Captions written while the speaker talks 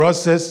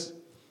process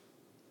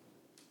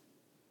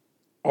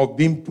of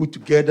being put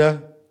together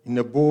in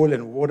a bowl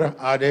and water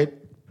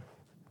added.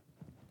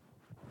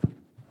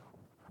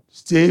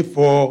 Stay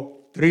for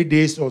 3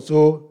 days or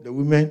so, the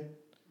women,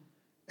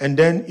 and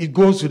then it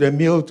goes to the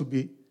mill to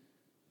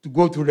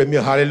go through the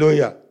mill,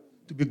 hallelujah,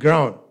 to be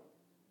ground.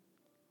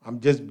 I'm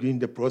just doing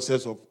the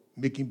process of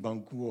making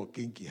banku or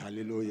kinky,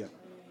 hallelujah.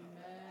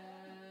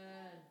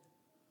 Amen.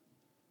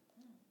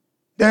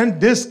 Then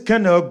this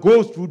kernel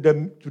goes to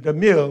the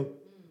mill,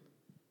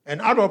 and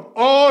out of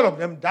all of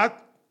them,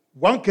 that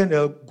one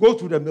kernel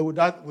goes to the mill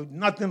with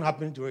nothing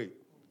happening to it.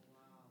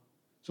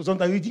 So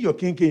sometimes you do your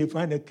kinky, you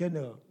find a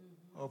kernel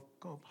of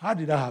how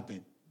did that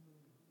happen?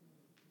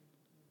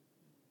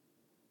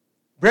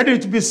 Brethren,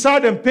 to be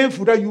sad and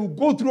painful that you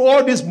go through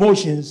all these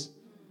motions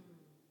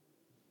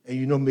and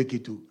you don't make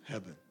it to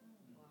heaven.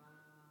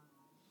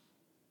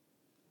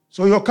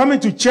 So you're coming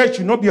to church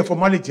should not be a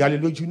formality,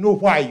 hallelujah. You know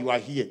why you are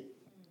here.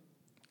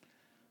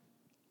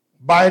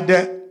 By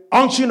the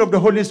unction of the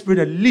Holy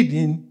Spirit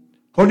leading,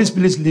 Holy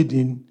Spirit's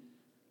leading,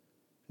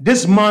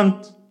 this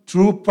month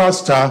through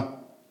Pastor,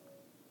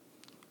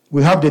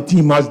 we have the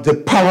theme as the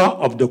power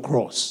of the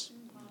cross.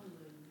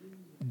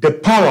 The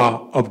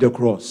power of the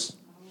cross.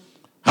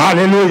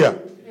 Hallelujah.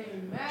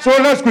 Amen. So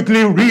let's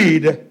quickly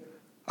read.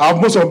 I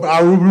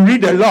will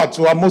read a lot,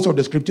 so most of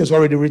the scriptures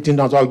already written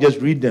down, so I'll just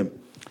read them.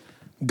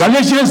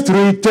 Galatians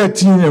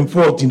 3:13 and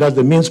 14, that's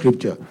the main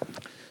scripture.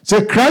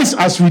 Say, Christ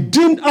has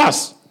redeemed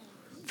us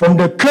from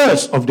the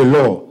curse of the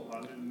law,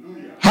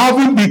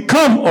 having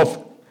become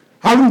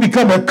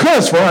a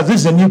curse for us. This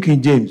is the New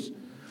King James.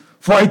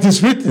 For it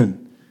is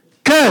written,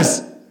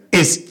 curse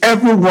is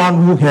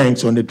everyone who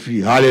hangs on the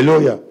tree.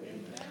 Hallelujah. Amen.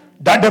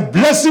 That the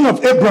blessing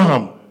of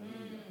Abraham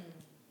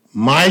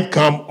might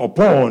come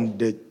upon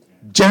the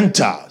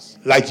Gentiles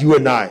like you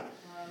and I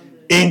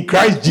in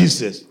Christ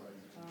Jesus,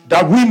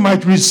 that we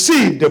might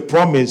receive the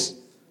promise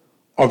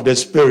of the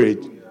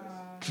Spirit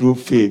through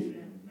faith.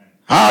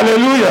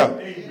 Hallelujah.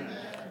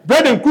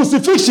 Brethren,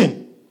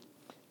 crucifixion,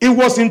 it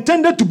was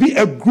intended to be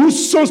a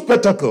gruesome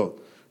spectacle,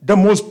 the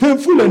most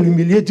painful and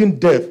humiliating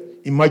death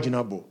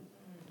imaginable.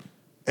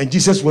 And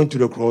Jesus went to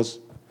the cross.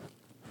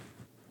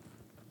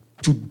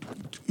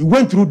 He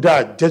went through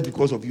that just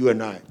because of you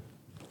and I.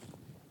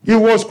 He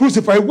was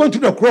crucified. He went to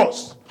the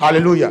cross.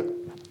 Hallelujah.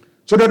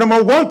 So the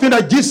number one thing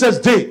that Jesus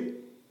did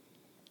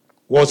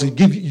was to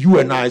give you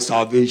and I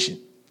salvation.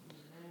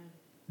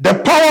 The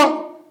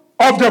power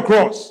of the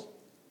cross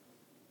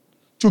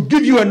to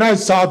give you and I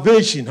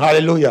salvation.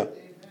 Hallelujah.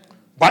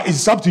 But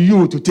it's up to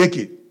you to take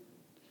it.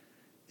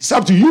 It's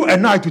up to you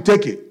and I to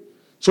take it.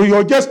 So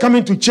you're just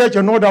coming to church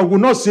and all that will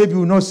not save you,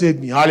 will not save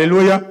me.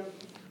 Hallelujah.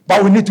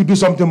 But we need to do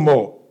something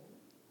more.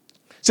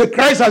 Say,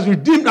 Christ has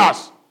redeemed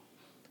us.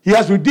 He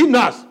has redeemed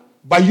us,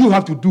 but you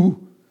have to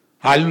do,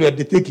 hallelujah,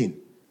 the taking.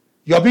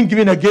 You have been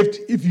given a gift.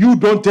 If you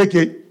don't take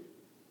it,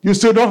 you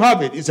still don't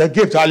have it. It's a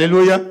gift,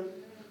 hallelujah.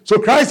 So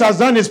Christ has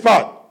done his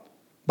part,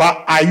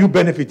 but are you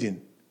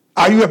benefiting?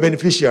 Are you a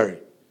beneficiary?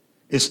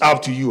 It's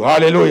up to you,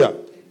 hallelujah.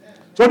 Amen.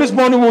 So this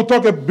morning we'll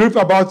talk a brief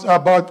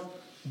about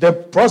the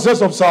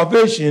process of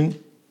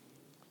salvation.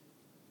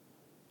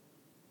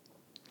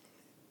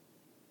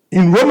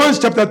 In Romans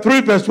chapter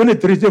 3, verse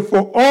 23, it says,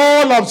 for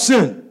all have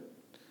sinned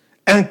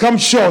and come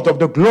short of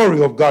the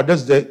glory of God.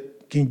 That's the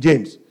King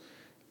James.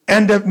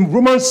 And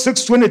Romans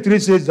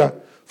 6:23 says that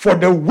for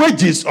the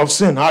wages of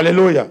sin,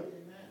 hallelujah, amen,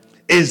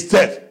 is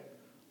death.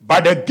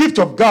 But the gift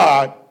of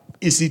God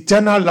is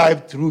eternal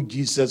life through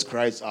Jesus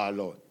Christ our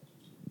Lord.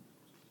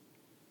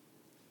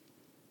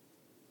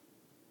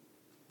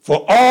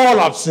 For all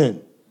have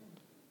sinned.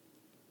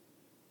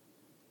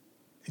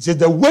 It says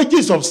the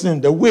wages of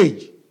sin, the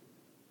wage,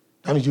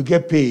 that means you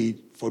get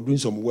paid for doing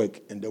some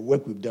work, and the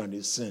work we've done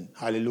is sin.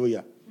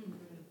 Hallelujah.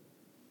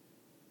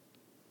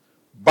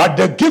 But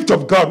the gift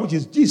of God, which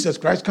is Jesus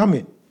Christ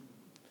coming,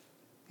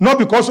 not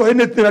because of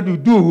anything that you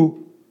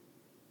do,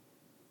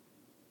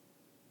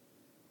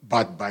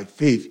 but by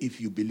faith if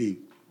you believe.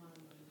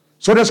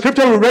 So the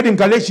scripture we read in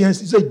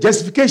Galatians is a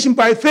justification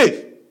by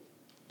faith.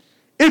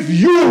 If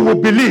you will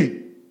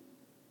believe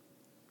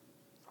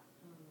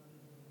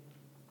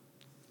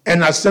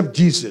and accept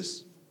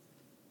Jesus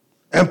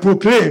and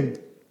proclaim,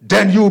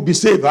 then you will be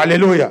saved.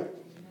 Hallelujah. Amen.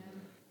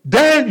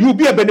 Then you'll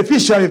be a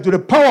beneficiary to the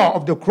power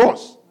of the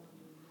cross.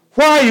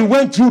 Why he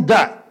went through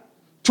that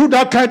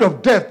kind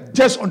of death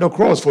just on the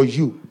cross for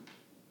you.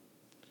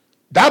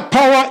 That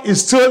power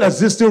is still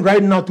existing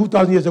right now,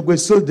 2,000 years ago,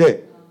 it's still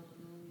there.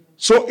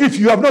 So if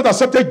you have not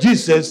accepted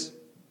Jesus,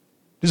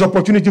 there's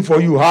opportunity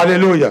for you.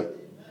 Hallelujah.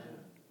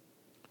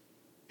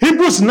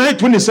 Hebrews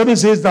 9:27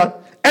 says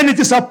that, and it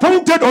is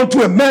appointed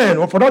unto a man,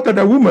 or for that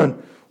a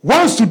woman,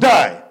 once to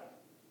die,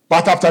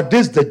 but after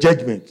this the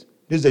judgment.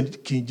 This is the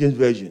King James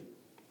Version.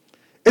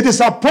 It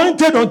is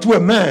appointed unto a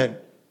man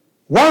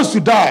once to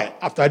die,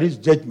 after this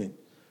judgment.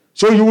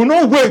 So you will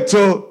not wait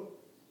till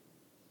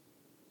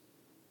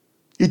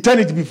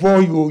eternity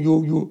before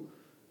you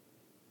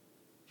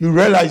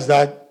realize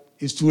that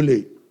it's too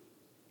late.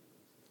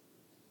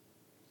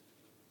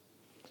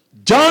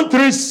 John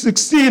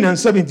 3:16 and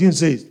 17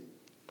 says,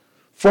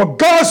 For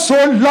God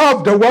so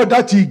loved the world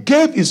that he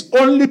gave his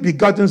only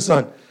begotten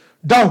Son,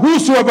 that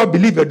whosoever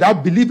believeth,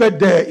 that believeth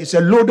there is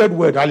a loaded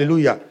word.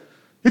 Hallelujah.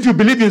 If you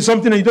believe in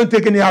something and you don't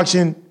take any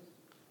action,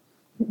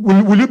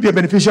 will you be a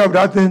beneficiary of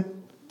that thing?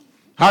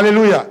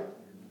 Hallelujah.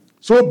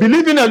 So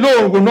believing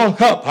alone will not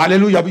help.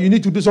 Hallelujah. But you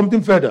need to do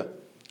something further.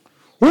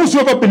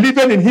 Whosoever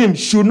believeth in him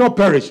should not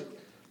perish.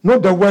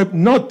 Not the word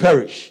not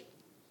perish.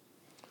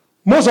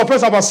 Most of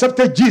us have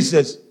accepted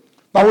Jesus,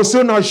 but we're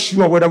still not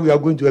sure whether we are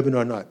going to heaven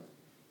or not.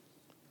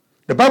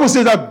 The Bible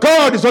says that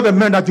God is not a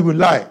man that he will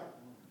lie.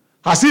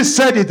 Has he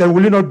said it and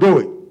will he not do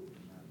it?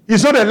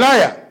 He's not a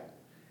liar.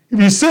 If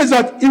he says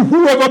that if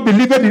whoever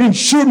believeth in him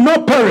should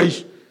not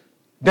perish,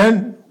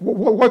 then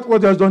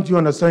what else don't you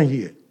understand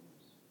here?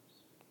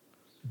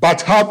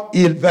 But have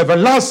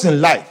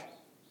everlasting life.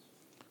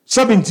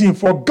 17,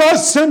 for God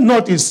sent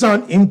not his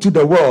Son into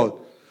the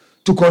world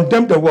to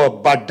condemn the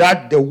world, but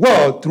that the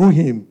world through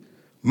him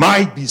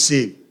might be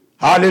saved.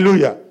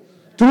 Hallelujah.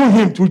 Through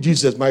him, through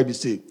Jesus, might be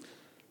saved.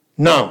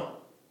 Now,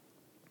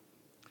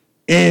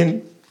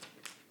 in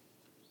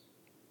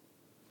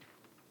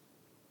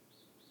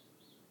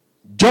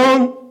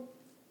John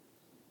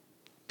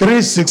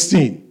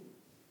 3:16,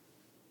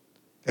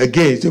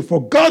 again, it says,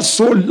 for God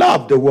so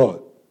loved the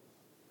world.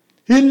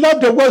 He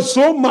loved the world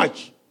so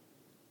much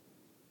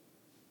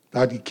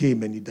that he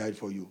came and he died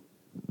for you.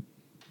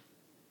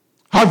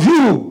 Have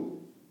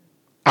you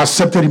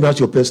accepted him as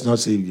your personal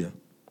Savior?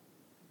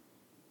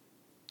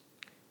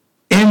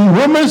 In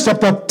Romans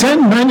chapter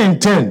 10, 9 and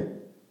 10.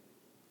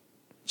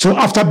 So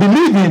after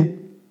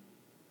believing,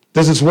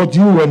 this is what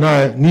you and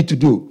I need to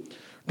do.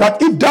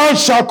 That if thou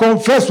shalt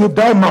confess with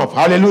thy mouth,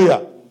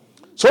 hallelujah.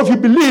 So if you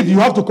believe, you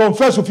have to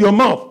confess with your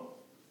mouth.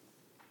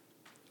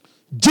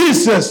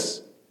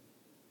 Jesus,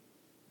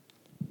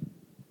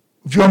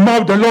 with your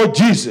mouth, the Lord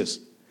Jesus,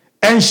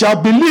 and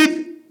shall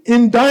believe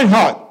in thine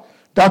heart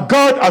that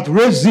God hath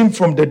raised him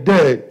from the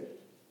dead,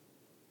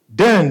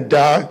 then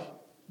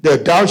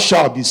thou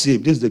shalt be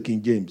saved. This is the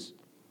King James.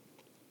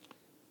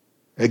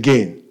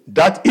 Again,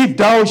 that if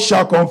thou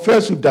shalt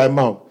confess with thy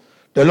mouth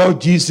the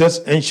Lord Jesus,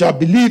 and shalt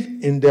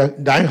believe in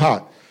thine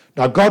heart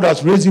that God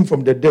has raised him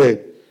from the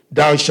dead,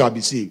 thou shalt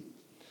be saved.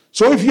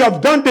 So if you have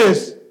done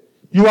this,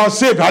 you are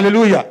saved.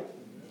 Hallelujah.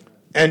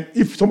 And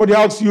if somebody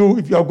asks you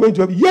if you are going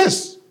to heaven,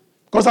 yes,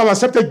 because I've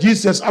accepted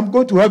Jesus, I'm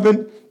going to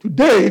heaven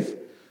today. If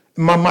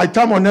my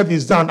time on earth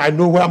is done, I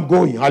know where I'm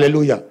going.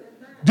 Hallelujah.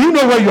 Do you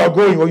know where you are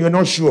going or you're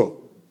not sure?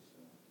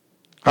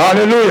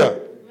 Hallelujah.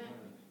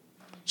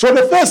 So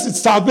the first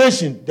is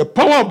salvation, the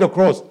power of the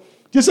cross.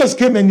 Jesus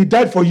came and he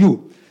died for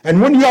you.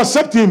 And when you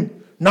accept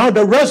him, now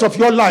the rest of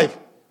your life,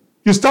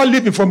 you start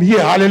living from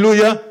here.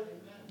 Hallelujah.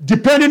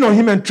 Depending on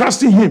him and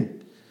trusting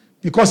him.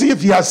 Because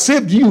if he has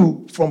saved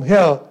you from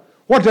hell,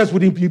 what else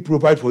would he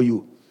provide for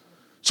you?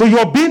 So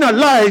you're being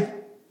alive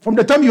from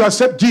the time you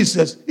accept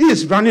Jesus. He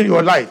is running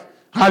your life.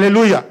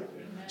 Hallelujah.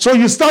 Amen. So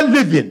you start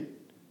living.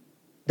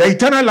 The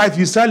eternal life,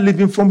 you start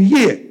living from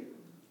here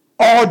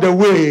all the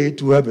way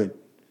to heaven.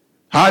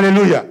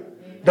 Hallelujah.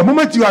 Amen. The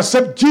moment you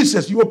accept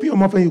Jesus, you open your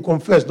mouth and you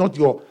confess, not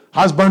your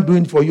husband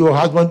doing it for you,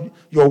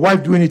 your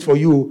wife doing it for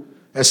you,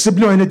 a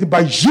sibling or anything,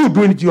 but you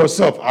doing it to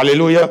yourself.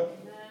 Hallelujah. Amen.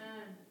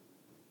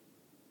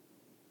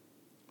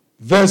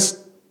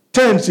 Verse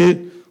 10 says,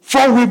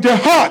 for with the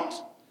heart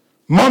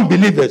man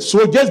believeth.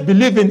 So just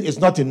believing is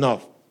not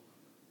enough.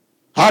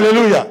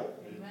 Hallelujah.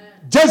 Amen.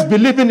 Just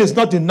believing is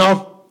not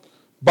enough.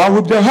 But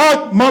with the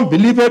heart man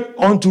believeth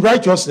unto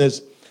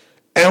righteousness,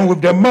 and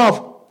with the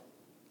mouth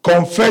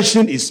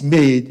confession is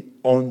made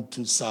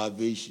unto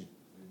salvation.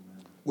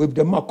 Amen. With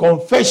the mouth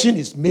confession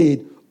is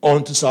made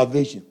unto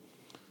salvation.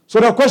 So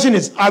the question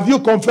is, have you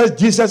confessed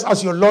Jesus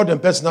as your Lord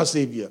and personal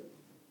Savior?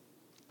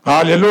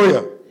 Hallelujah.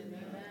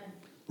 Amen.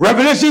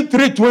 Revelation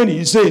 3:20,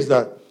 he says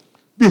that,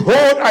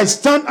 behold, I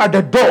stand at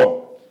the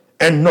door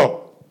and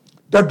knock.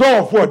 The door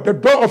of what? The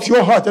door of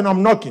your heart, and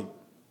I'm knocking.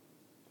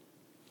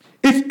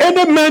 If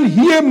any man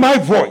hear my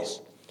voice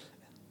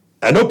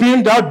and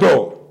open that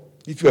door,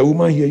 if you're a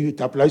woman here,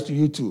 it applies to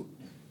you too.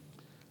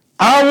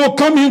 I will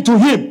come into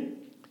him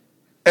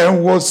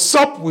and will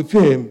sup with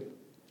him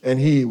and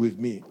he with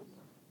me.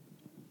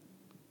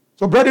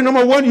 So, brother,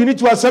 number one, you need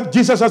to accept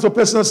Jesus as your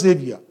personal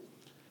Savior.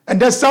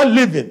 And then start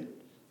living.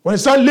 When you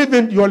start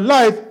living your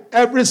life,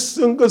 every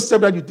single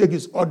step that you take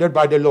is ordered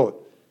by the Lord.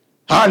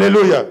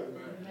 Hallelujah.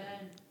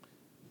 Amen.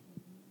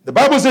 The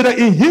Bible says that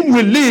in him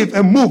we live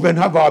and move and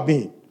have our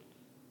being.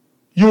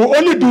 You will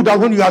only do that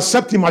when you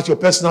accept him as your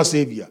personal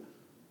Savior.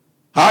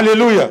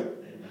 Hallelujah.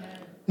 Amen.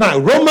 Now,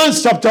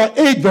 Romans chapter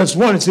 8 verse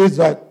 1 says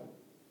that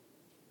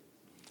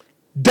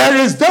there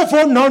is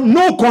therefore now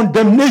no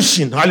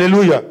condemnation.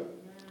 Hallelujah. Amen.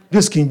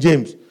 This King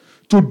James.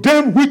 To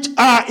them which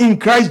are in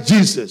Christ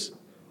Jesus,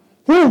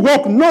 who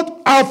walk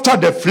not after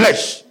the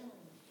flesh,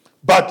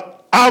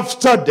 but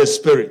after the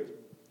Spirit.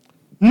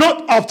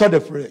 Not after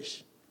the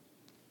flesh.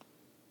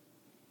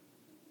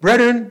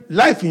 Brethren,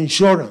 life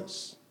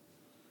insurance.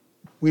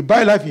 We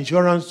buy life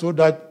insurance so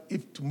that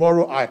if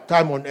tomorrow our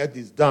time on earth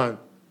is done,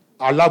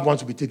 our loved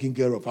ones will be taken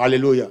care of.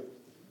 Hallelujah.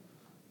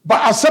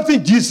 But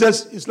accepting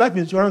Jesus is life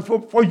insurance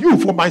for you,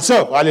 for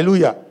myself.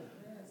 Hallelujah.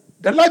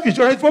 The life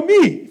insurance for me.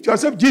 If you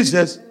accept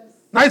Jesus,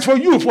 now it's for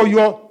you, for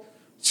your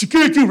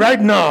security right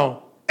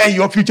now and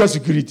your future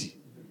security.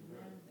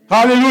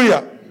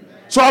 Hallelujah.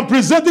 So I'm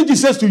presenting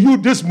Jesus to you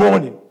this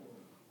morning.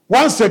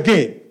 Once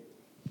again,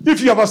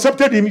 if you have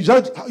accepted him,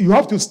 you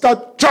have to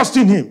start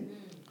trusting him.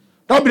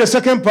 That'll be the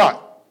second part.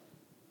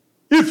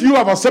 If you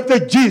have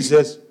accepted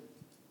Jesus,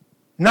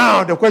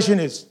 now the question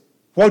is,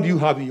 what do you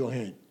have in your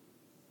hand?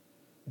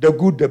 The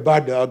good, the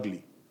bad, the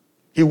ugly.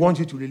 He wants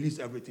you to release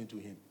everything to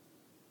him.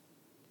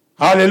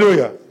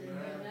 Hallelujah.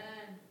 Amen.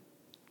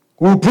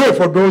 We'll pray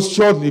for those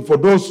shortly, for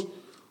those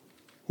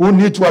who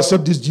need to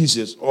accept this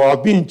Jesus or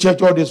have been in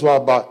church all this while,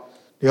 but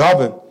they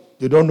haven't.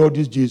 They don't know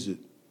this Jesus.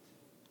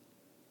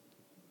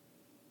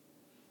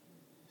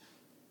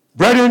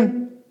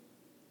 Brethren,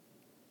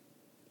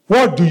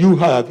 what do you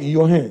have in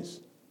your hands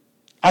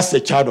as a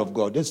child of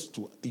God? This is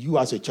you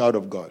as a child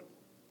of God.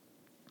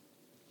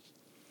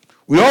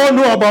 We all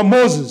know about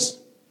Moses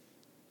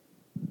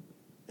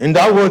in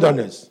that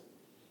wilderness.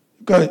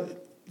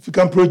 If you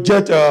can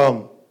project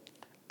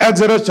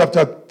Exodus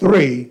chapter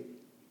 3,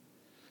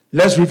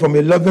 let's read from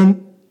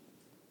 11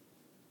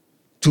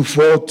 to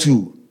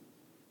 4:2.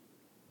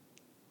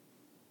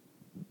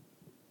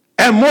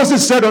 And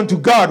Moses said unto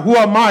God, who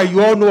am I?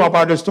 You all know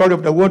about the story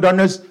of the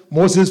wilderness.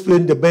 Moses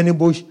in the burning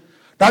bush.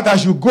 That I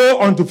should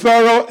go unto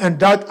Pharaoh and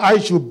that I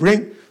should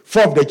bring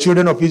forth the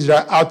children of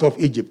Israel out of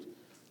Egypt.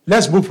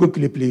 Let's move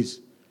quickly, please.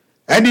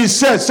 And he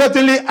said,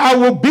 certainly I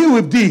will be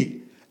with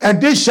thee,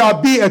 and this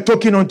shall be a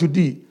token unto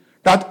thee,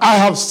 that I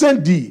have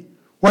sent thee.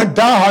 When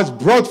thou hast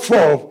brought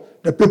forth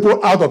the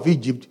people out of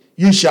Egypt,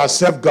 ye shall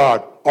serve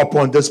God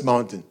upon this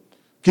mountain.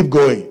 Keep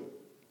going.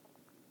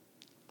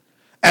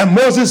 And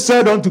Moses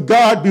said unto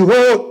God,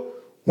 behold,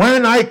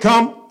 when I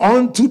come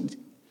unto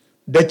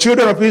the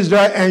children of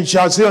Israel, and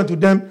shall say unto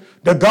them,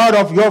 the God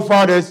of your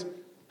fathers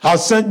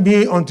has sent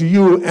me unto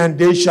you, and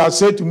they shall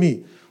say to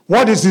me,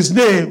 what is his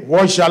name?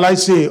 What shall I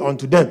say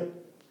unto them?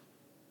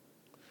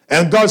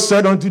 And God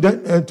said unto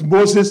them, to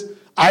Moses,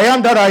 I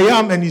am that I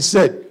am. And he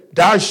said,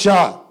 thus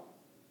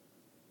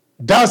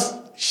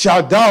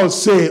shalt thou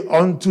say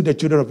unto the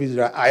children of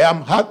Israel, I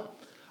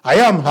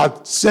am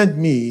hath sent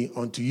me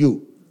unto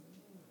you.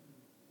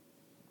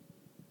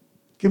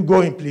 Keep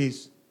going,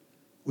 please.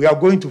 We are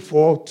going to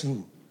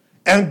 4:2.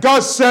 And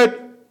God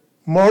said,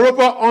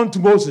 moreover unto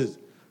Moses,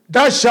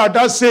 thus shalt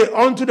thou say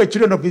unto the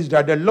children of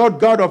Israel, the Lord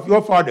God of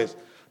your fathers,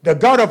 the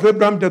God of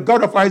Abraham, the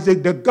God of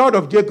Isaac, the God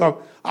of Jacob,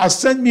 has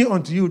sent me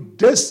unto you.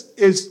 This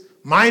is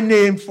my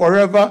name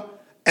forever,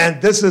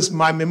 and this is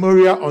my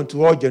memorial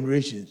unto all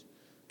generations.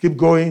 Keep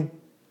going.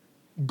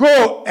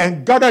 Go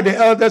and gather the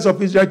elders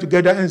of Israel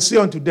together and say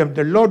unto them,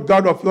 the Lord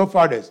God of your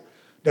fathers,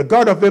 the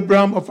God of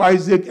Abraham, of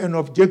Isaac, and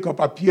of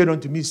Jacob appeared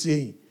unto me,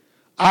 saying,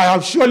 I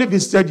have surely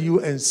visited you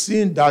and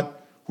seen that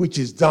which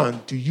is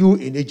done to you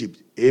in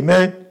Egypt.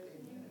 Amen.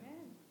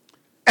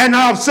 And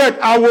I have said,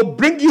 I will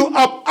bring you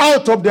up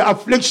out of the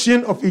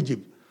affliction of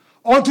Egypt,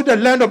 unto the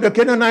land of the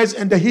Canaanites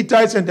and the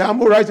Hittites and the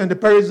Amorites and the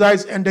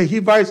Perizzites and the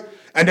Hivites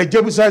and the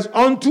Jebusites,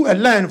 unto a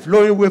land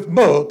flowing with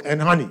milk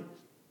and honey.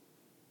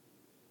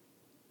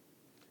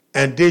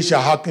 And they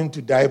shall hearken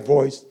to thy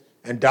voice,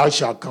 and thou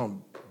shalt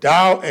come,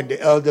 thou and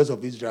the elders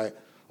of Israel,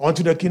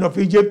 unto the king of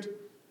Egypt,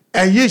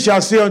 and ye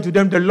shall say unto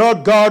them, the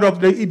Lord God of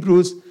the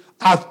Hebrews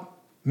hath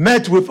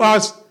met with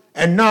us,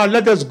 and now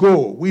let us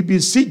go, we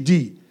beseech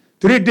thee,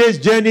 3 days'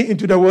 journey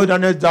into the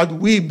wilderness, that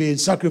we may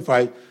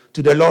sacrifice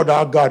to the Lord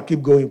our God.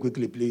 Keep going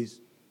quickly,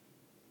 please.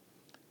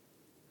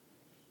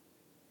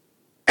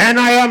 And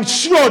I am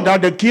sure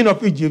that the king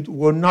of Egypt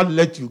will not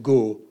let you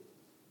go.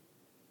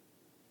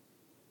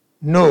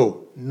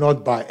 No,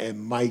 not by a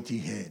mighty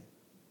hand.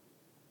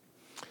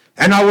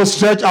 And I will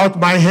stretch out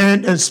my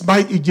hand and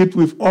smite Egypt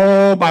with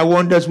all my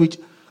wonders, which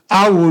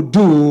I will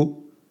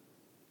do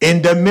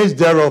in the midst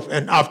thereof.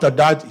 And after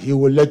that, he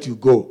will let you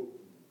go.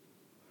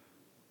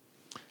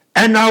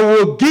 And I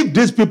will give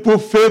these people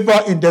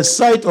favor in the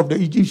sight of the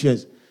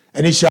Egyptians.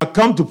 And it shall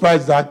come to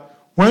pass that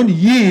when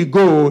ye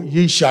go,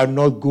 ye shall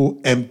not go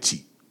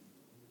empty.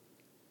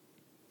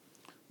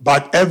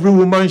 But every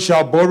woman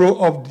shall borrow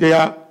of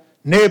their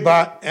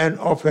neighbor and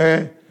of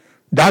her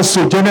that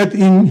sojourneth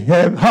in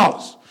her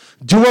house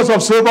jewels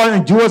of silver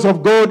and jewels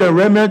of gold and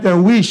raiment,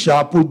 and we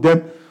shall put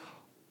them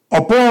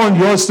upon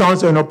your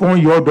sons and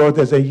upon your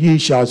daughters, and ye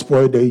shall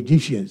spoil the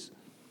Egyptians.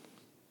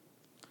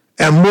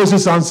 And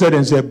Moses answered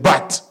and said,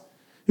 but,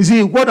 you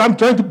see, what I'm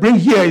trying to bring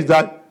here is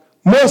that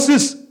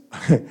Moses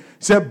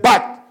said,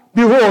 but,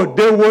 behold,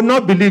 they will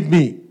not believe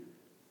me.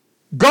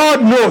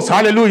 God knows,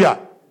 hallelujah.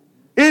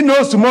 He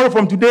knows tomorrow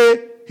from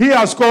today, he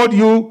has called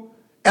you,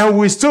 and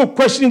we still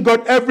question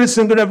God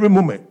every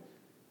moment.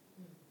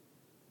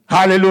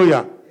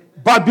 Hallelujah.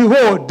 But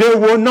behold, they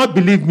will not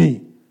believe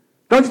me.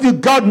 Don't you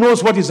think God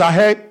knows what is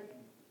ahead?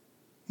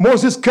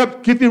 Moses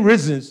kept giving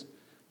reasons.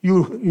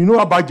 You know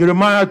about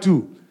Jeremiah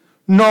too.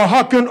 Nor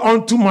hearken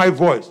unto my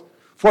voice,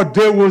 for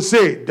they will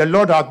say, the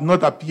Lord hath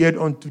not appeared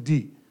unto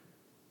thee.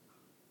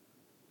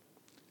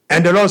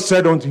 And the Lord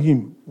said unto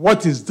him,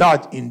 what is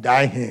that in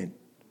thy hand?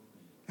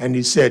 And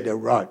he said, a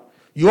rod.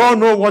 You all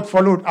know what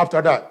followed after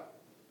that.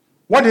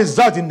 What is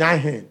that in thy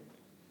hand?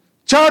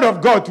 Child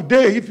of God,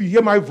 today, if you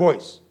hear my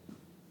voice,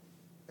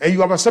 and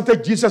you have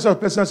accepted Jesus as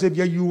personal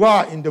Savior, you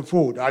are in the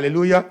fold.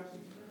 Hallelujah.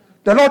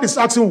 The Lord is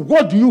asking,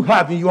 what do you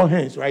have in your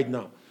hands right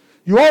now?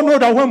 You all know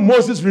that when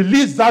Moses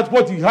released that,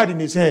 what he had in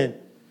his hand,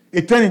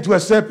 it turned into a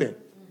serpent.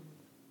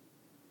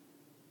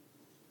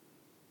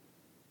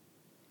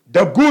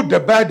 The good, the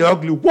bad, the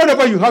ugly,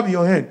 whatever you have in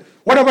your hand,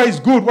 whatever is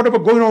good, whatever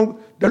going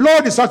on, the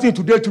Lord is asking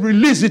today to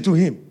release it to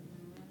him.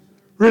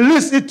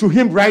 Release it to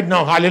him right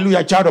now.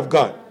 Hallelujah, child of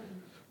God.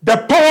 The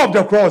power of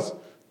the cross,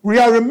 we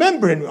are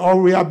remembering,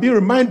 or we are being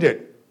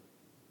reminded,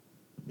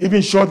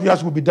 even shortly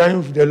as we'll be dining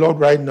with the Lord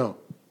right now,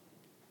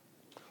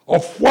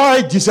 of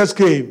why Jesus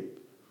came,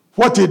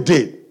 what he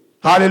did.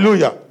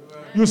 Hallelujah.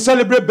 Amen. You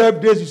celebrate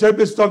birthdays, you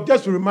celebrate stuff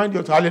just to remind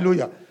you,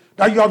 hallelujah,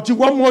 that you have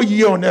one more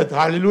year on earth.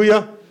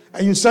 Hallelujah.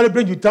 And you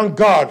celebrate, you thank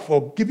God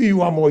for giving you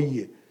one more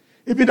year.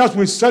 Even as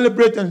we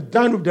celebrate and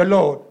dine with the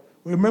Lord,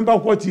 we remember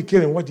what he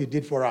came and what he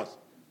did for us.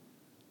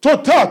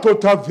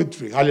 Total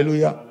victory.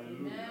 Hallelujah.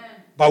 Amen.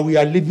 But we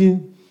are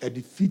living a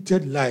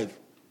defeated life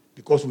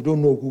because we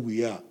don't know who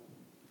we are.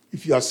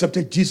 If you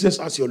accepted Jesus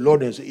as your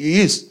Lord and Savior, he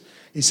is.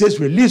 He says,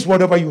 release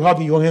whatever you have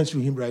in your hands to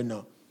him right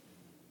now.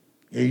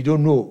 And you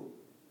don't know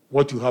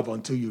what you have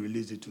until you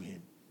release it to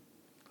him.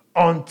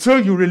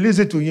 Until you release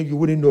it to him, you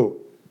wouldn't know.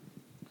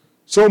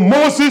 So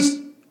Moses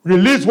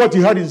released what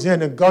he had in his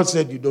hand, and God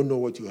said, you don't know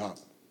what you have.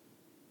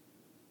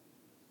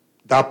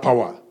 That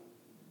power.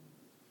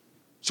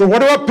 So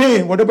whatever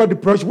pain, whatever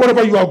depression,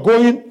 whatever you are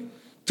going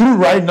through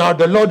right now,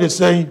 the Lord is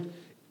saying,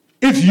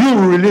 if you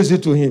will release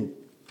it to him,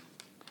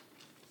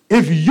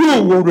 if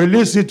you will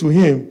release it to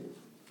him,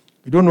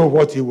 you don't know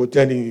what he will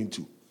turn it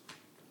into.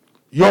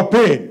 Your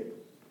pain,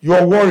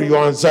 your worry,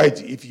 your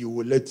anxiety, if you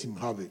will let him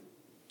have it.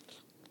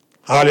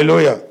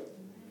 Hallelujah.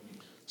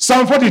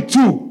 Psalm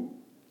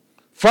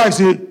 42:5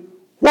 says,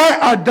 why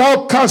art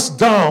thou cast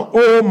down,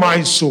 O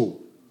my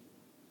soul?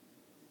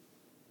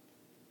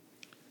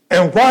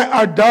 And why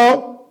art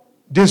thou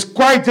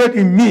disquieted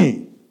in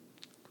me?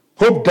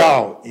 Hope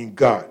thou in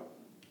God.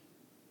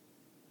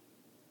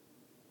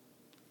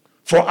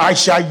 For I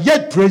shall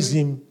yet praise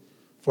him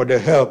for the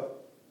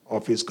help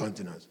of his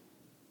countenance.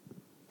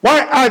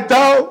 Why art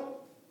thou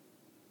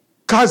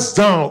cast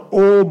down,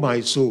 O my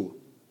soul?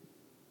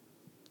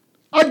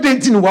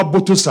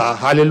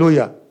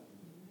 Hallelujah.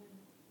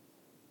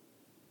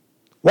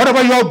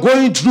 Whatever you are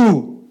going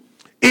through,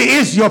 he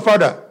is your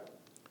father.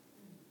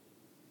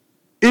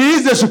 He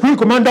is the supreme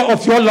commander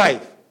of your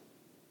life.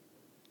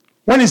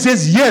 When he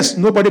says yes,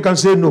 nobody can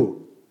say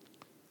no.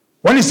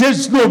 When he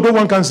says no, no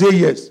one can say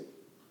yes.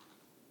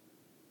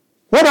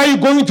 What are you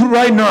going through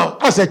right now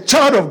as a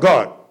child of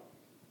God?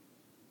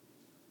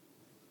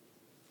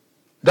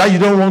 That you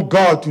don't want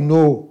God to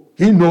know.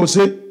 He knows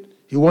it.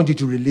 He wants you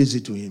to release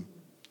it to him.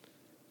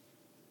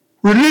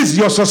 Release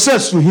your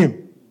success to him.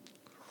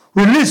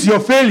 Release your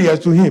failures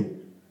to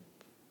him.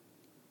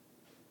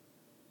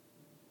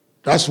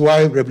 That's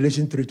why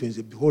Revelation 3:20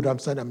 says, behold, I'm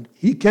standing.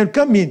 He can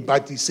come in,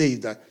 but he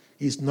says that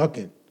he's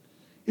knocking.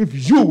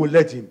 If you will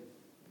let him.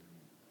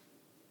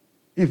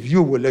 If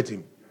you will let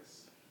him.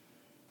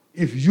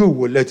 If you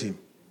will let him.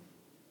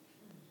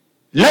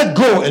 Let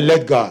go and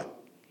let God.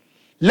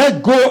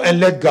 Let go and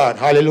let God.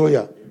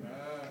 Hallelujah. Amen.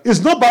 It's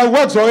not by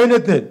works or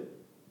anything.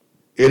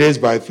 It is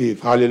by faith.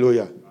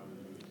 Hallelujah. Amen.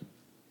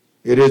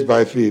 It is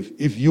by faith.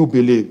 If you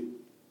believe,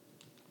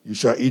 you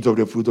shall eat of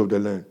the fruit of the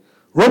land.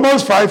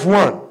 Romans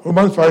 5:1.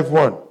 Romans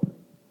 5:1.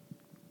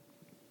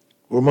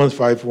 Romans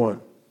 5:1.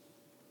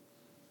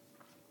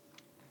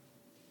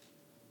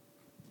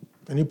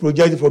 Can you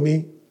project it for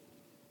me?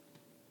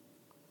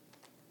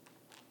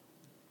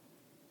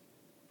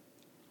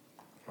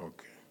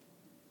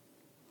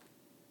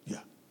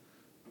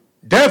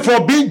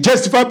 Therefore, being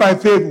justified by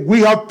faith,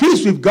 we have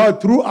peace with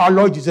God through our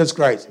Lord Jesus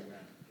Christ. Amen.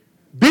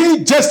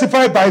 Being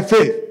justified by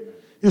faith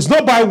is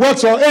not by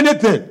works or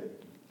anything.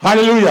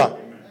 Hallelujah.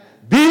 Amen.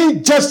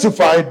 Being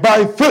justified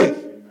by faith.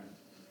 Amen.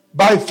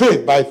 By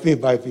faith, by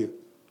faith, by faith.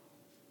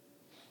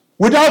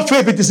 Without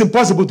faith, it is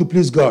impossible to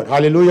please God.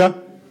 Hallelujah.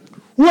 Amen.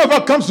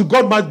 Whoever comes to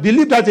God must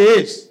believe that he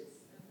is.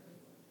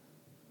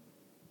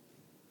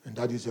 And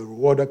that is a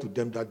rewarder to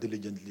them that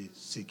diligently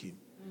seek him.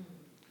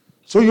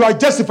 So you are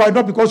justified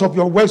not because of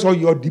your works or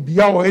your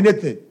DBR or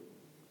anything,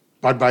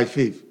 but by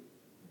faith.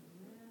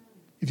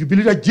 If you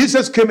believe that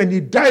Jesus came and he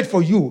died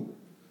for you,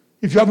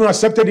 if you haven't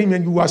accepted him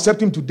and you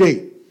accept him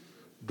today,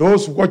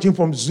 those watching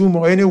from Zoom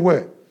or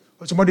anywhere,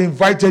 or somebody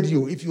invited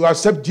you, if you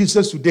accept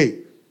Jesus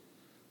today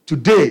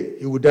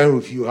he will die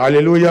with you.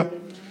 Hallelujah.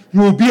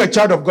 You will be a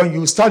child of God. You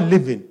will start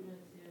living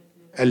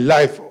a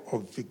life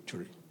of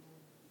victory.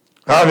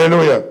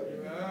 Hallelujah.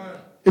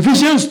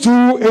 Ephesians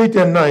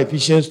 2:8-9.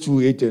 Ephesians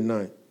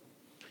 2:8-9.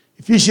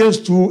 Ephesians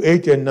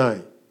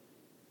 2:8-9.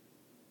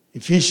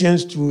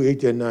 Ephesians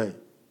 2:8-9.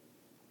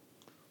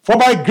 For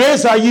by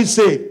grace are ye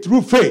saved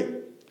through faith,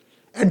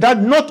 and that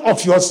not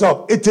of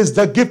yourself. It is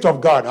the gift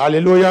of God.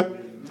 Hallelujah.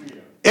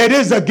 It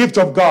is the gift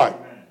of God.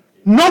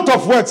 Not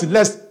of works,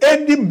 lest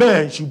any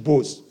man should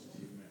boast.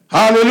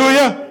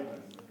 Hallelujah.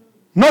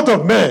 Not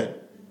of man,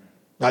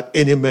 that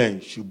any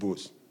man should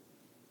boast.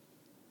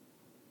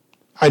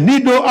 I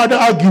need no other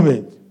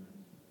argument.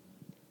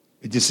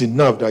 It is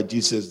enough that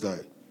Jesus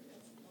died.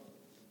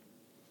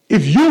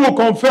 If you will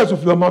confess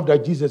with your mouth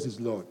that Jesus is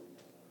Lord,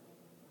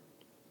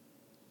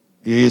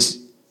 He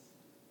is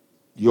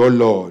your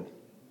Lord,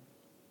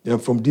 then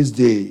from this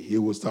day, He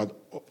will start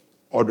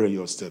ordering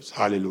your steps.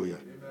 Hallelujah.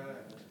 Amen.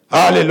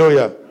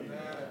 Hallelujah. Amen.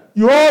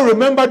 You all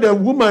remember the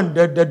woman,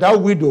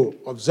 that widow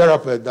of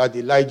Zarephath that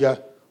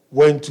Elijah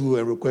went to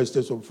and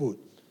requested some food.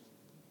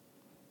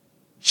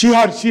 She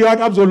had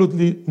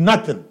absolutely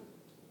nothing.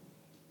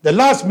 The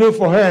last meal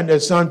for her and her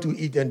son to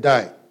eat and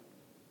die.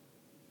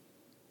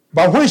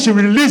 But when she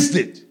released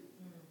it,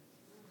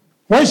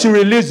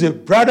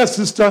 brother,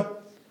 sister,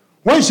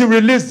 when she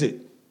released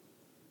it,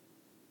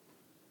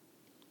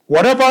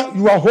 whatever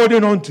you are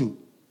holding on to,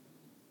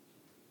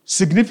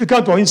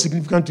 significant or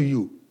insignificant to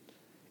you,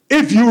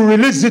 if you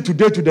release it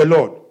today to the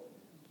Lord,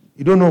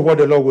 you don't know what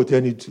the Lord will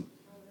turn it to.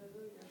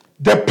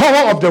 The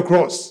power of the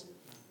cross.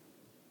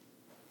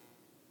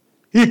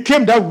 He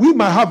came that we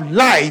might have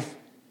life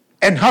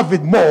and have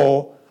it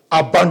more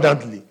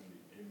abundantly.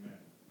 Amen.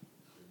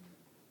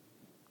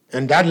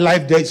 And that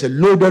life there is a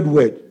loaded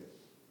word.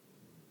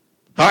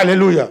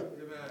 Hallelujah. Amen.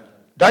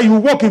 That you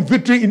walk in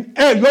victory in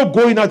air, you're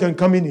going out and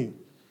coming in.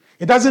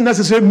 It doesn't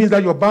necessarily mean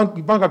that your bank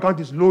account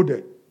is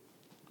loaded.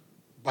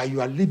 But you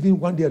are living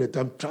one day at a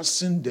time,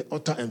 trusting the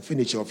author and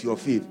finisher of your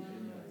faith.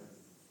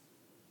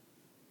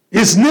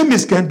 His name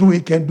is Can Do.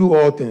 He can do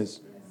all things.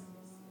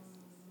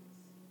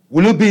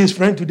 Will you be his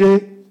friend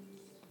today?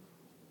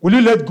 Will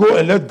you let go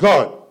and let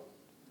God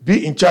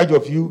be in charge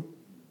of you?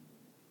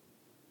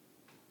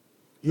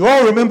 You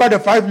all remember the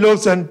 5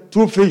 loaves and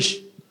 2 fish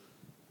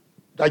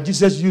that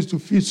Jesus used to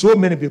feed so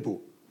many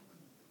people.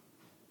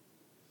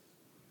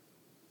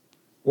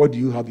 What do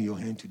you have in your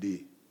hand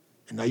today?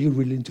 And are you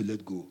willing to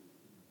let go?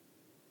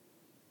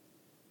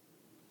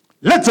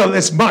 Little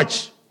is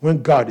much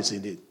when God is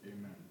in it.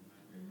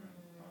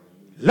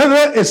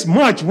 Little is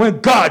much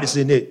when God is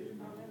in it.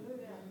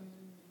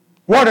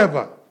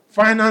 Whatever.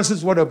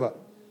 Finances, whatever.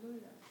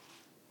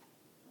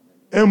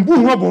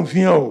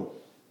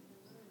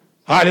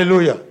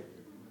 Hallelujah.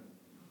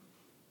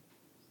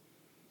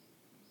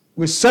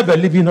 We serve a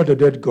living, not a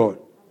dead God.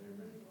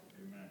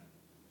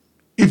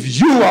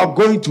 If you are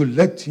going to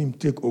let him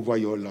take over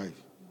your life,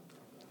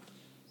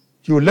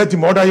 you will let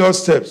him order your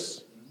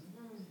steps.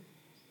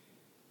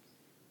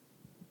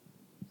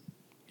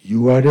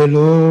 You are the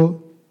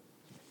Lord.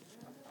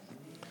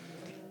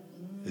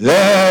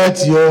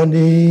 Let your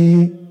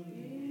name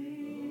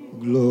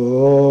glorify.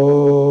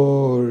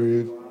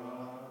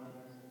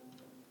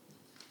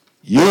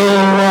 You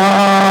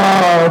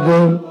are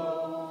the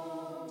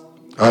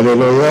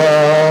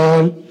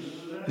Hallelujah.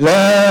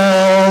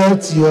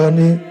 Let your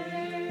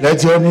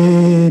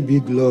name be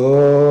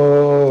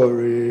glorified.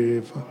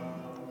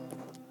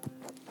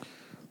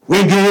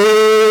 We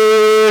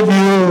give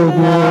you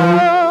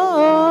glory.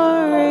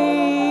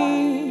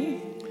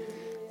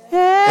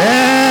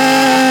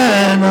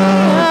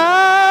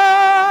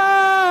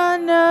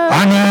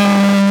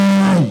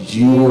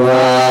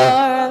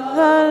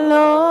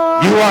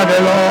 You are the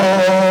Lord.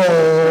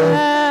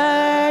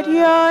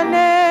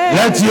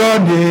 Let your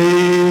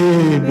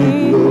name be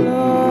glorified.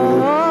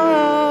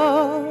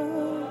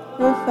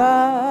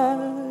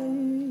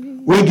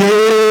 We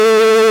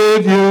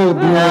give you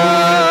glory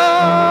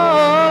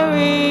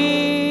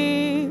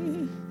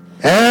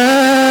and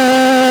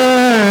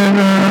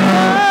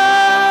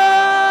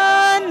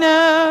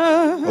honor.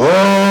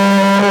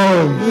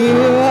 Oh,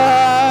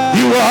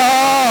 you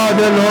are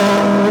the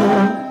Lord.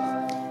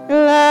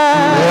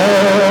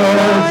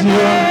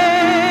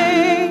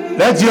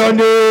 Let your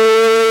name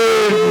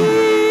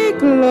be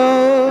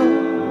glorified.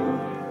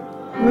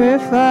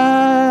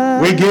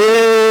 We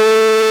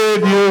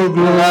give you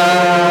glory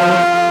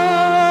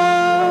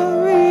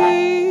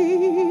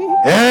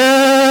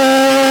and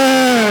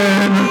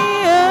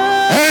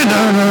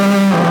honor.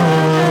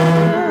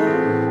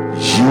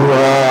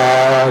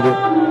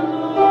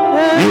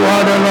 You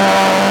are the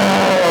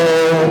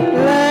Lord.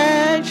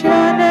 Let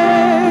your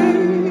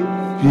name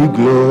be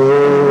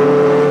glorified.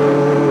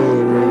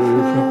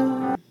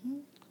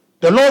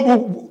 The Lord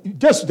will,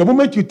 just the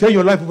moment you turn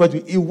your life over to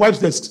him, he wipes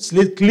the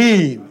slate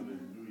clean.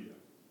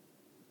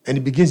 And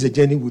he begins the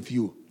journey with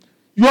you.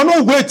 You are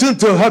not waiting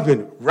till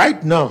heaven.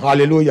 Right now,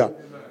 hallelujah. Amen.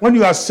 When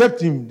you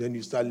accept him, then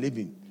you start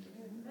living.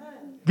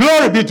 Amen.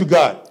 Glory be to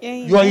God.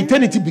 Amen. Your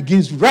eternity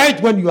begins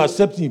right when you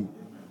accept him.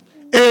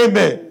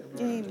 Amen.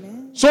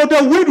 Amen. So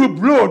the wind will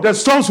blow, the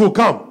storms will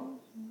come.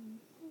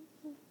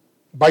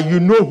 But you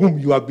know whom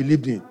you have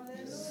believed in.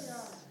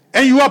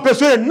 And you are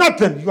persuaded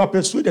nothing. You are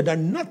persuaded that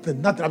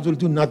nothing,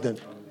 absolutely nothing.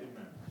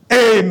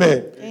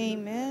 Amen.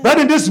 Amen. But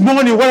in this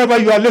morning, wherever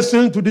you are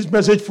listening to this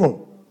message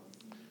from,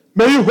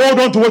 may you hold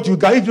on to what you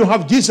got. If you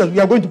have Jesus, we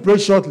are going to pray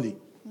shortly.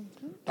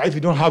 But if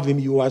you don't have him,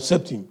 you will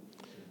accept him.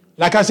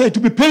 Like I said, to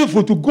be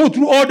painful, to go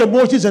through all the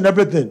motions and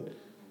everything.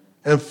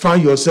 and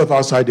find yourself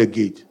outside the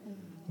gate.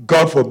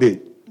 God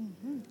forbid.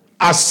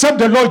 Accept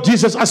the Lord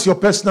Jesus as your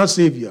personal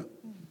Savior.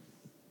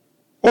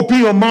 Open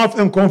your mouth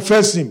and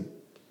confess Him,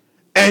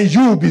 and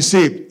you will be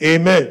saved.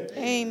 Amen.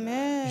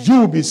 Amen.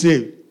 You will be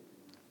saved.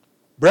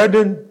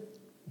 Brethren,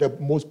 the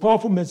most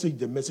powerful message,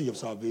 the message of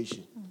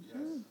salvation.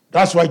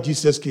 That's why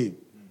Jesus came.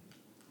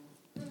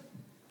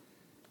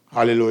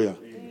 Hallelujah.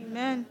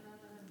 Amen.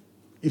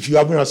 If you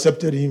haven't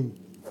accepted Him,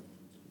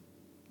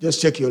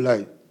 just check your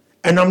life.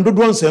 And I'm not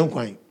one saying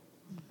quite.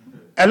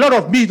 A lot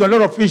of meat, a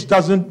lot of fish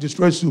doesn't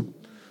destroy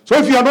soup. So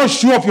if you are not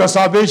sure of your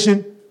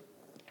salvation,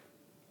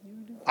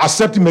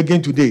 accept Him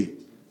again today.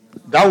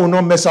 That will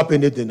not mess up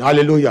anything.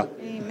 Hallelujah.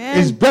 Amen.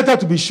 It's better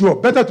to be sure,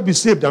 better to be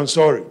saved than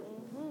sorry.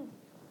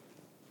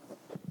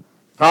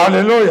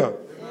 Hallelujah.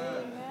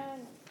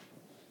 Amen.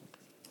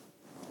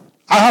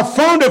 I have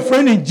found a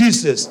friend in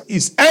Jesus.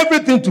 He's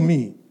everything to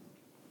me.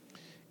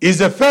 He's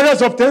the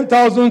fairest of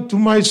 10,000 to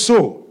my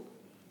soul.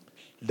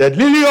 The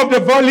lily of the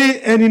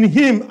valley, and in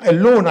Him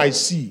alone I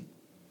see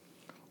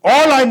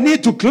all I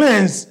need to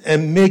cleanse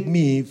and make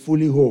me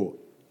fully whole.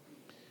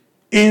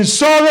 In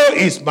sorrow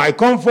is my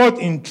comfort,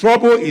 in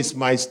trouble is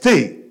my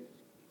stay.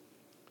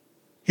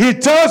 He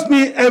tells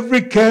me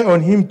every care on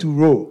Him to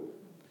roll.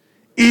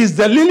 He is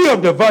the lily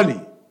of the valley,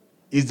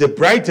 He is the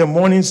bright and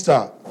morning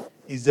star,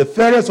 He is the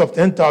fairest of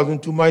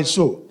 10,000 to my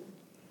soul.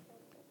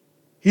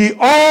 He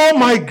all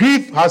my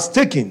grief has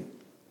taken,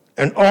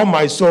 and all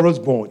my sorrows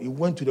borne. He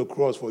went to the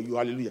cross for you.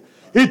 Hallelujah.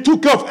 He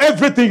took care of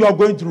everything you are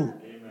going through.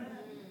 Amen.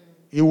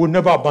 He will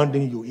never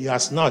abandon you. He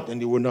has not,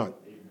 and He will not.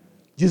 Amen.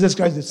 Jesus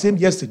Christ is the same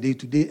yesterday,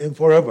 today, and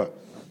forever.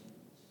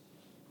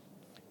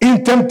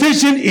 In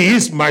temptation, He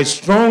is my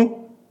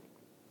strong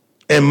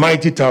and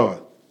mighty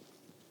tower.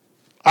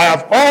 I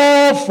have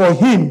all for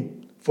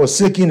Him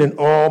forsaken, and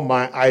all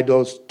my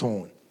idols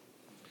torn.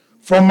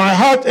 From my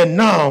heart and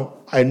now,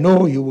 I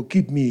know He will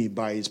keep me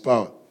by His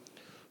power.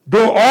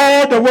 Though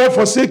all the world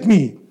forsake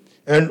me,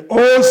 and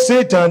oh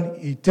Satan,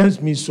 he tempts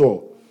me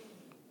sore.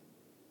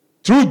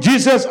 Through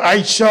Jesus,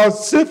 I shall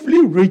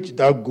safely reach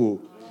that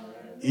goal.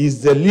 He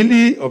is the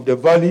lily of the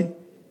valley,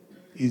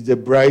 He is the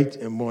bright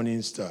and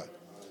morning star.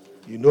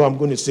 You know I'm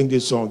going to sing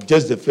this song,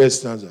 just the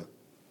first stanza.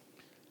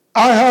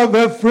 I have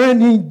a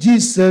friend in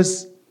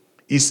Jesus,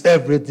 He's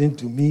everything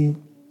to me.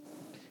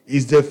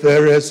 He's the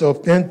fairest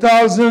of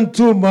 10,000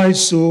 to my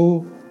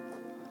soul.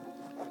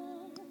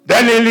 The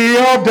lily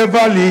of the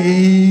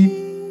valley,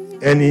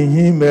 and in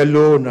Him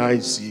alone I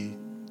see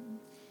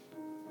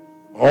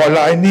all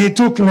I need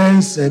to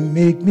cleanse and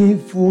make me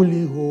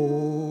fully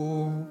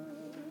whole.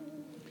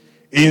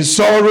 In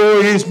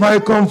sorrow is my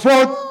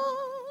comfort,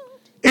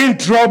 in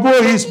trouble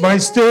is my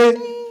stay.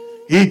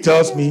 He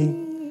tells me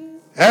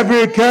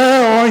every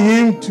care on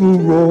Him to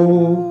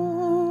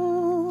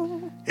roll.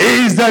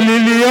 He is the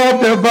lily of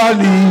the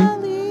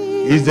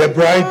valley, He is the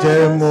bright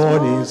and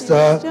morning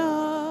star.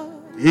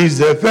 He's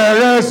the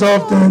fairest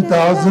of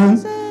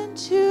 10,000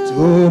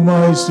 to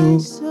my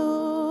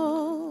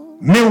soul.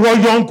 Me wo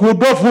yonku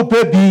dofu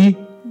pebi,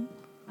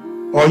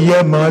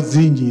 oye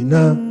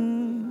mazinjina.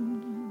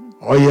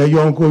 Oye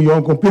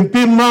yonku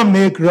pimpi ma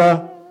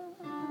mekra.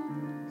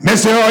 Me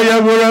se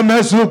oye wure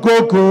mesu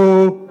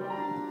koko,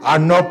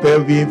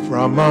 anope vi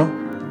frama.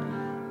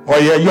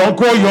 Oye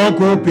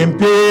yonku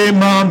pimpi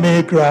ma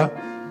mekra.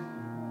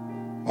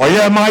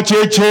 Oye ma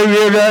cheche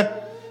wire.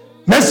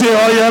 Messi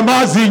oye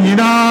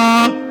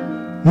mazinina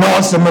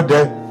no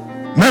semede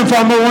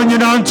memfa mo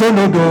wonyina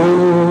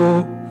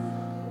ntonodo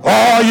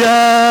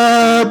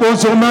oye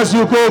boso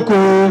mesukoko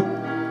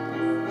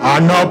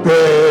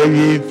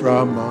anope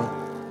frama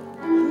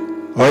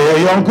oye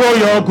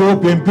yonko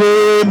pimpe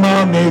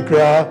ma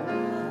mekra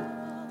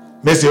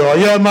Messi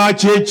oye ma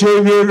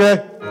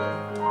chechewire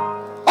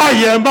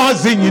oye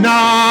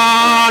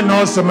mazinina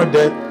no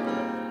semede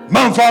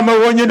memfa mo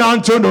wonyina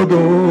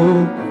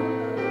ntonodo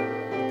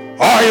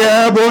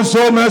Oye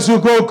bonso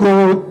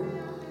mesukoko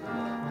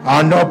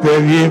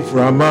anope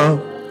frama.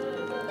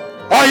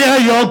 Oye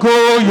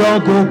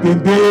yonko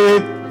pimpe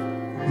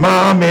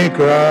ma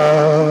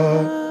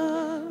mekra.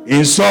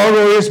 In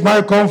sorrow is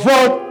my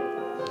comfort,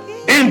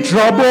 in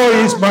trouble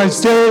is my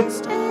stay.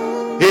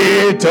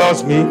 He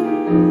tells me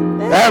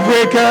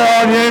every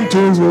care on Him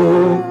to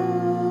roll.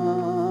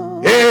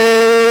 He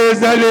is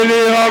the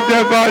lily of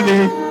the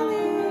valley,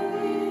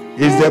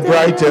 He is the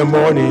bright and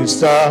morning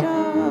star.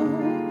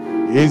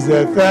 He's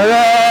the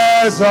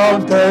fairest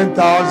of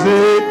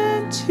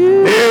 10,000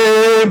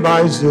 in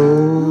my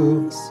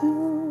soul.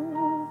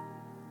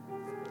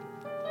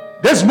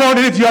 This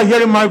morning, if you are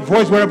hearing my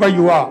voice wherever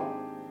you are,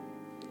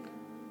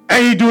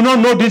 and you do not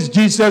know this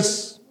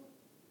Jesus,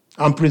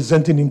 I'm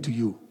presenting Him to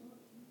you.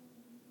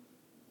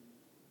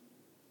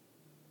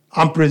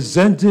 I'm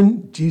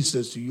presenting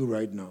Jesus to you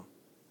right now.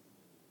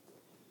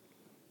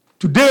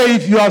 Today,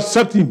 if you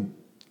accept Him,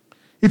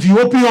 if you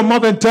open your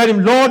mouth and tell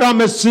Him, Lord,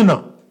 I'm a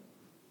sinner.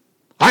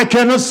 I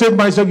cannot save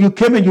myself. You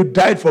came and you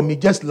died for me.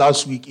 Just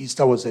last week,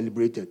 Easter was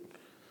celebrated.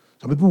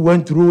 Some people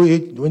went through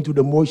it. They went through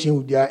the motion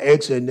with their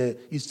eggs and the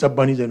Easter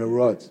bunnies and the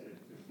rods.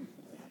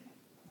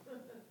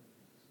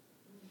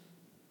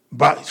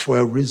 But for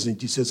a reason,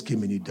 Jesus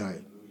came and he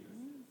died.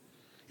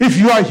 If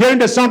you are hearing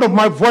the sound of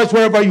my voice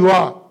wherever you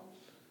are,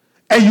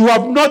 and you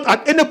have not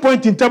at any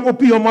point in time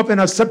opened your mouth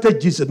and accepted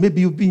Jesus,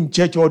 maybe you've been in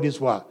church all this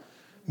while.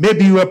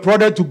 Maybe you were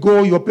prodded to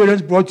go, your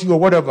parents brought you or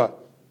whatever.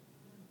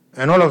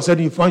 And all of a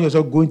sudden you find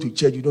yourself going to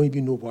church, you don't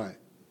even know why.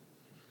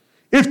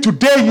 If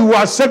today you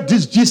accept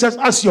this Jesus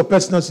as your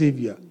personal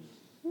Savior,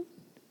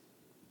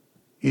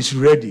 he's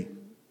ready.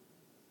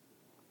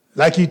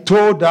 Like he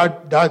told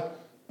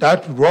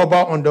that robber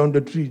on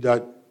the tree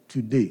that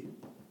today.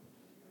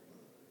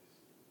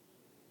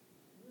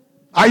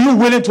 Are you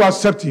willing to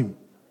accept him?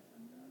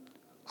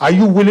 Are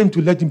you willing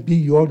to let him be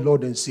your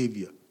Lord and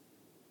Savior?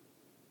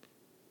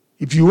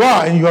 If you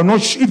are, and you are not,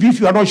 if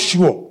you are not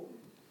sure,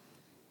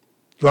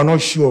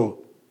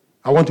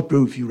 I want to pray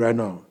with you right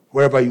now.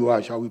 Wherever you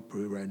are, shall we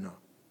pray right now?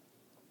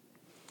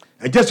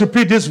 And just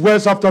repeat these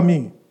words after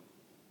me.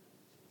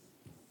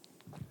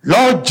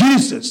 Lord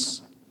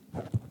Jesus,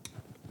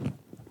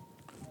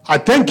 I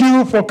thank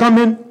you for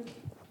coming.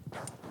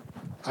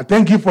 I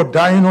thank you for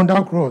dying on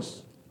that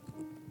cross.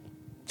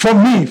 For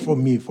me.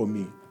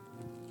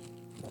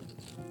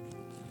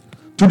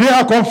 Today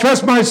I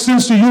confess my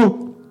sins to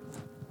you.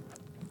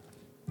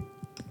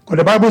 Because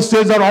the Bible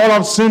says that all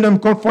have sinned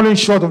and fallen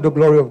short of the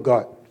glory of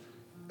God.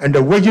 And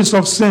the wages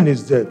of sin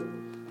is death.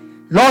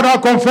 Lord, I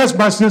confess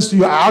my sins to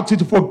you. I ask you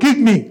to forgive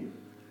me.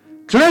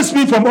 Cleanse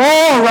me from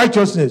all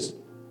righteousness.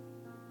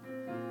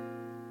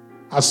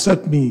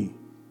 Accept me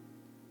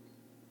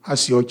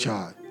as your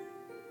child.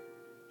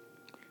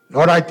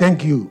 Lord, I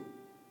thank you.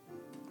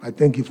 I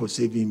thank you for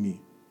saving me.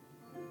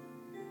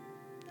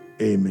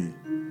 Amen.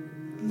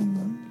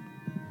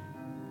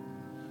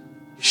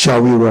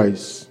 Shall we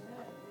rise?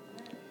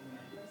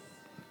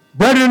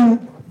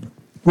 Brethren,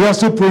 we are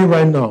still praying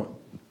right now.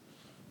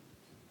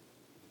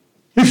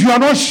 If you are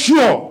not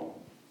sure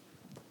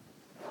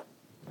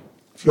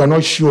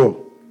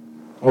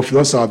of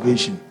your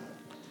salvation,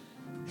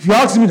 if you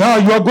ask me how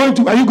are you going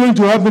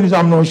to heaven?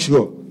 I'm not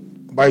sure,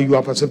 but you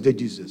have accepted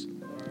Jesus.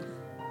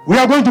 We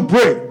are going to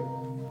pray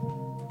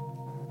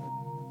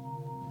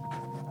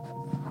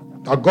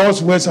that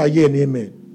God's words are yea and amen.